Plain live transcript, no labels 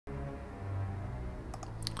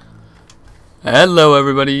Hello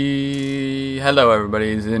everybody,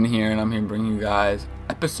 it's in here, and I'm here bringing you guys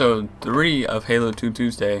episode 3 of Halo 2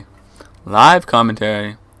 Tuesday live commentary.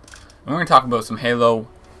 And we're going to talk about some Halo,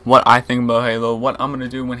 what I think about Halo, what I'm going to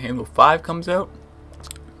do when Halo 5 comes out,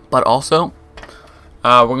 but also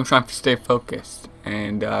we're going to try to stay focused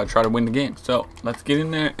and try to win the game. So let's get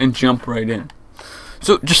in there and jump right in.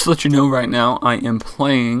 So just to let you know right now, I am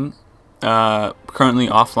playing currently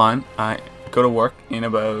offline. I go to work in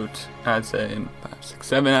about, I'd say, in 5, 6,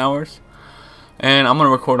 7 hours, and I'm gonna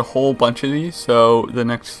record a whole bunch of these. So the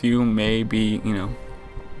next few may be, they're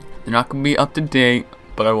not gonna be up to date,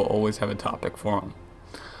 but I will always have a topic for them.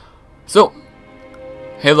 So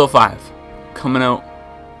Halo 5 coming out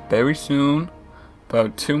very soon,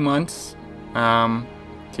 about 2 months.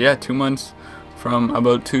 Yeah, 2 months from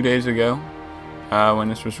about 2 days ago when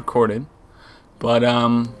this was recorded. But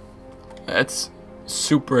it's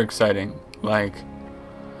super exciting. Like,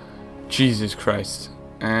 Jesus Christ.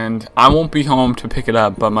 And I won't be home to pick it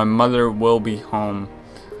up, but my mother will be home,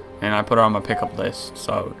 and I put her on my pickup list,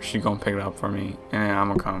 so she gonna pick it up for me, and I'm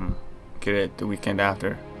gonna come get it the weekend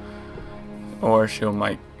after, or she'll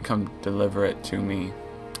might come deliver it to me.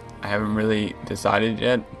 I haven't really decided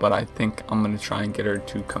yet, but I think I'm gonna try and get her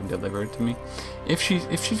to come deliver it to me, if she's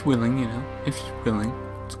willing, if she's willing.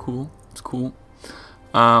 It's cool.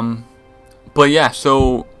 But yeah,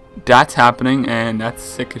 so that's happening, and that's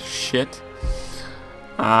sick as shit.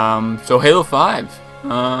 So Halo 5.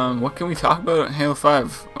 What can we talk about Halo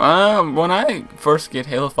 5? When I first get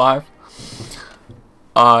Halo 5,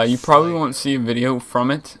 you probably won't see a video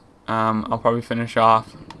from it. I'll probably finish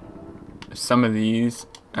off some of these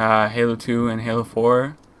Halo 2 and Halo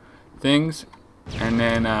 4 things, and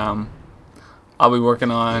then I'll be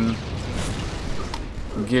working on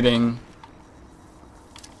getting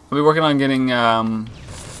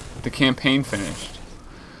the campaign finished.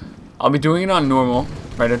 I'll be doing it on normal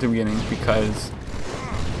right at the beginning because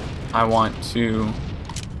I want to...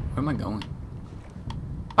 Where am I going?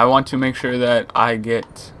 I want to make sure that I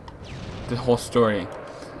get the whole story.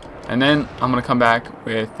 And then I'm going to come back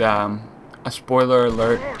with a spoiler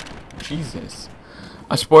alert. Jesus.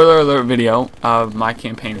 A spoiler alert video of my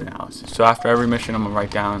campaign analysis. So after every mission, I'm going to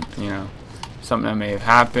write down, something that may have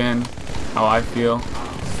happened, how I feel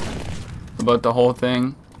about the whole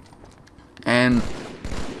thing, and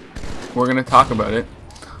we're gonna talk about it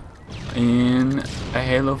in a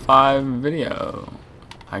Halo 5 video.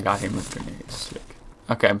 I got him with grenades. Sick.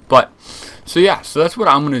 Okay, but so that's what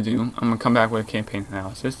I'm gonna do. I'm gonna come back with a campaign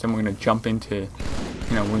analysis, then we're gonna jump into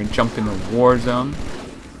Warzone,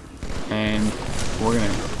 and we're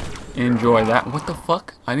gonna enjoy that. What the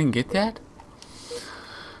fuck? I didn't get that.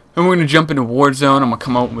 And we're gonna jump into Warzone. I'm gonna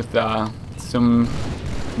come out with some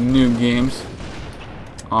new games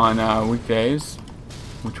on weekdays,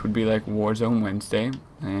 which would be like Warzone Wednesday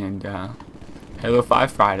and Halo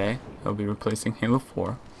 5 Friday. They'll be replacing Halo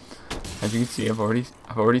 4. As you can see, I've already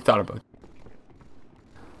thought about it.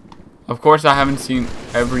 Of course, I haven't seen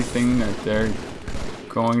everything that they're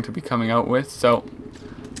going to be coming out with, so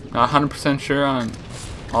not 100% sure on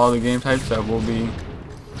all the game types that will be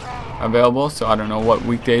available. So I don't know what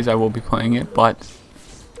weekdays I will be playing it, but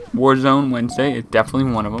Warzone Wednesday is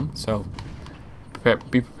definitely one of them, so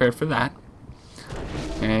be prepared for that.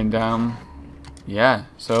 And yeah,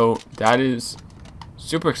 so that is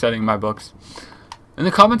super exciting in my books. In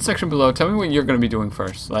the comment section below, tell me what you're going to be doing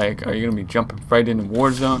first. Like, are you going to be jumping right into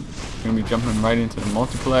Warzone? Are you going to be jumping right into the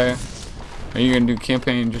multiplayer? Are you going to do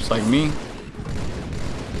campaign just like me?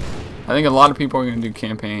 I think a lot of people are going to do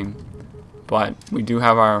campaign, but we do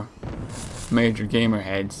have our major gamer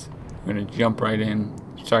heads. We're going to jump right in,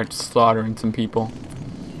 start slaughtering some people,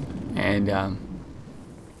 and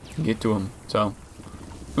get to them. So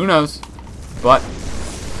who knows? But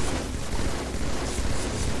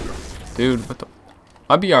dude, what the?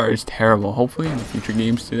 My BR is terrible. Hopefully in the future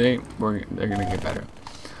games today, they're gonna get better.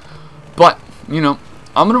 But I'm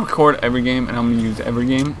gonna record every game, and I'm gonna use every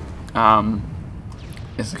game.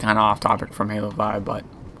 This is kind of off topic from Halo 5, but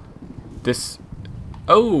this.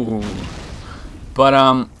 But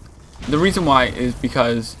the reason why is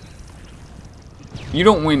because you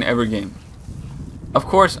don't win every game. Of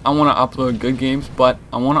course, I want to upload good games, but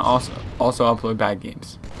I want to also upload bad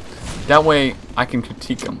games. That way, I can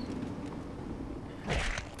critique them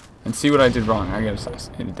and see what I did wrong. I got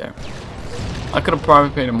assassinated there. I could have probably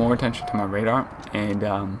paid more attention to my radar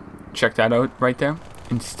and checked that out right there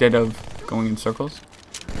instead of going in circles.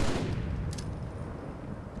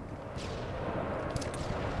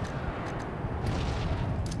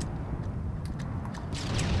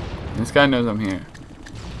 This guy knows I'm here.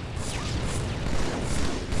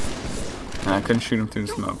 And I couldn't shoot him through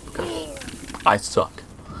the smoke because I suck.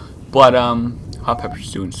 But Hot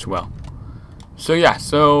Pepper's doing swell. So yeah,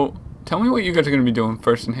 so tell me what you guys are gonna be doing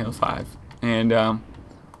first in Halo 5. And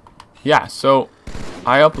yeah, so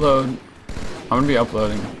I'm gonna be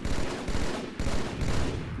uploading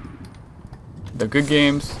the good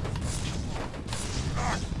games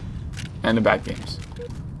and the bad games.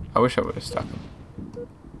 I wish I would have stuck them,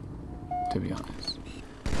 to be honest.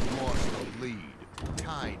 Lost the lead.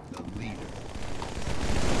 Tied the leader.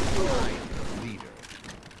 Tied the leader.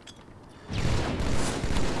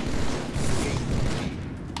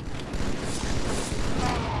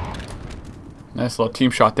 Nice little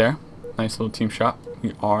team shot there. Nice little team shot.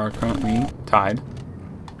 We are currently tied.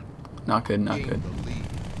 Not good, not good.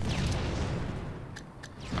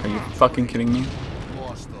 Are you fucking kidding me?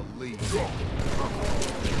 Lost the lead.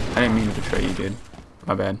 I didn't mean to betray you, dude.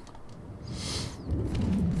 My bad.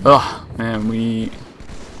 Ugh, man, we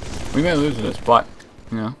may lose this, but,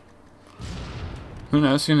 you know. Who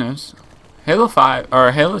knows, who knows. Halo 5,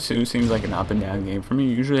 or Halo 2 seems like an up and down game for me.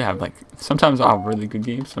 Usually I have, like, sometimes I'll have really good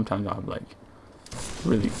games, sometimes I'll have, like,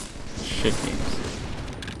 really shit games.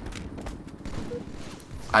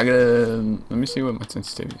 Let me see what my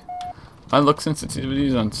sensitivity. My look sensitivity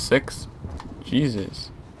is on 6. Jesus.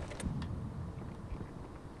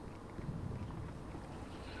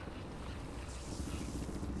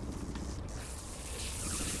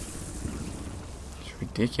 It's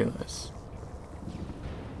ridiculous.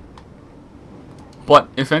 But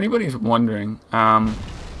if anybody's wondering, I'm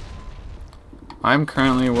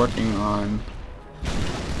currently working on.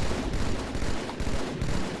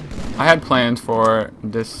 I had plans for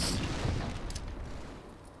this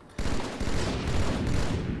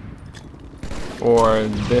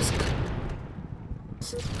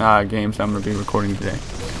games I'm going to be recording today,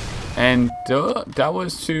 and that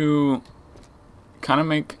was to kind of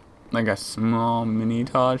make like a small mini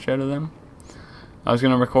collage out of them. I was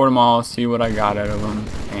going to record them all, see what I got out of them,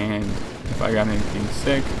 and if I got anything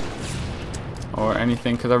sick or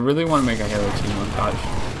anything, because I really want to make a Halo 2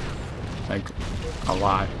 montage, like a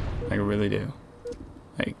lot. I really do.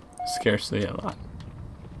 Like, scarcely a lot.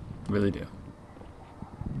 Really do.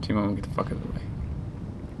 Team 1 will get the fuck out of the way.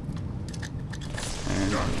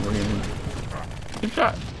 And we're gonna... Good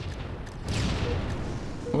shot!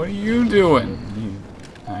 What are you doing?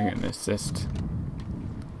 I got an assist.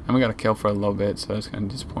 And we got a kill for a little bit, so it's kind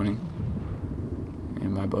of disappointing.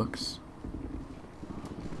 In my books.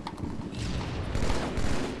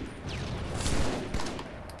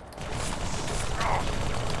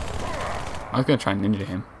 I was gonna try and ninja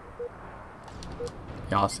him.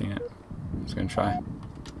 Y'all seen it. I was gonna try.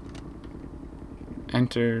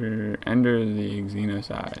 Enter the Xeno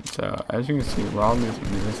side. So as you can see, we're all losing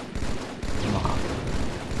this mob.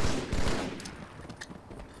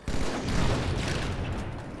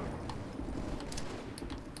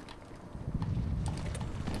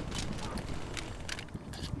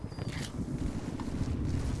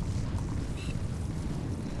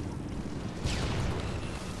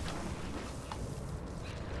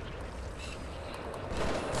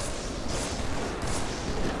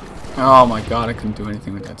 Oh my god, I couldn't do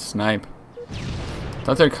anything with that snipe.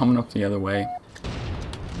 Thought they were coming up the other way.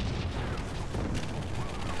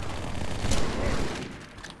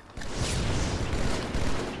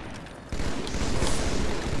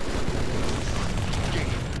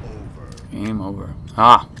 Game over.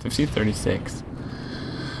 Ah, 50-36.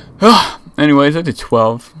 Anyways, I did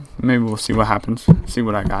 12. Maybe we'll see what happens. See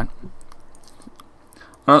what I got.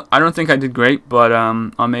 I don't think I did great, but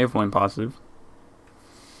I may have went positive.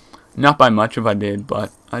 Not by much if I did,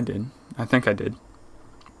 but I did. I think I did.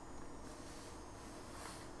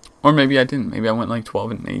 Or maybe I didn't. Maybe I went like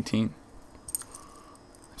 12 and 18.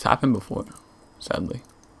 It's happened before, sadly.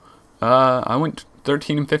 I went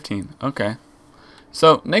 13 and 15. Okay.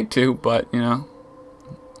 So, -2, but, you know.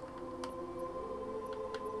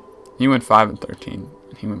 He went 5 and 13.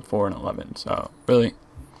 And he went 4 and 11. So, really.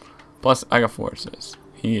 Plus, I got 4 assists.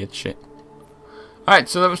 He hit shit. Alright,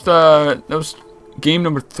 so that was game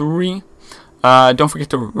number 3. Don't forget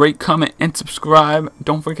to rate, comment, and subscribe.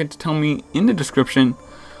 Don't forget to tell me in the description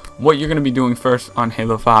what you're going to be doing first on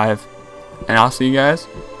Halo 5. And I'll see you guys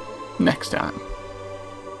next time.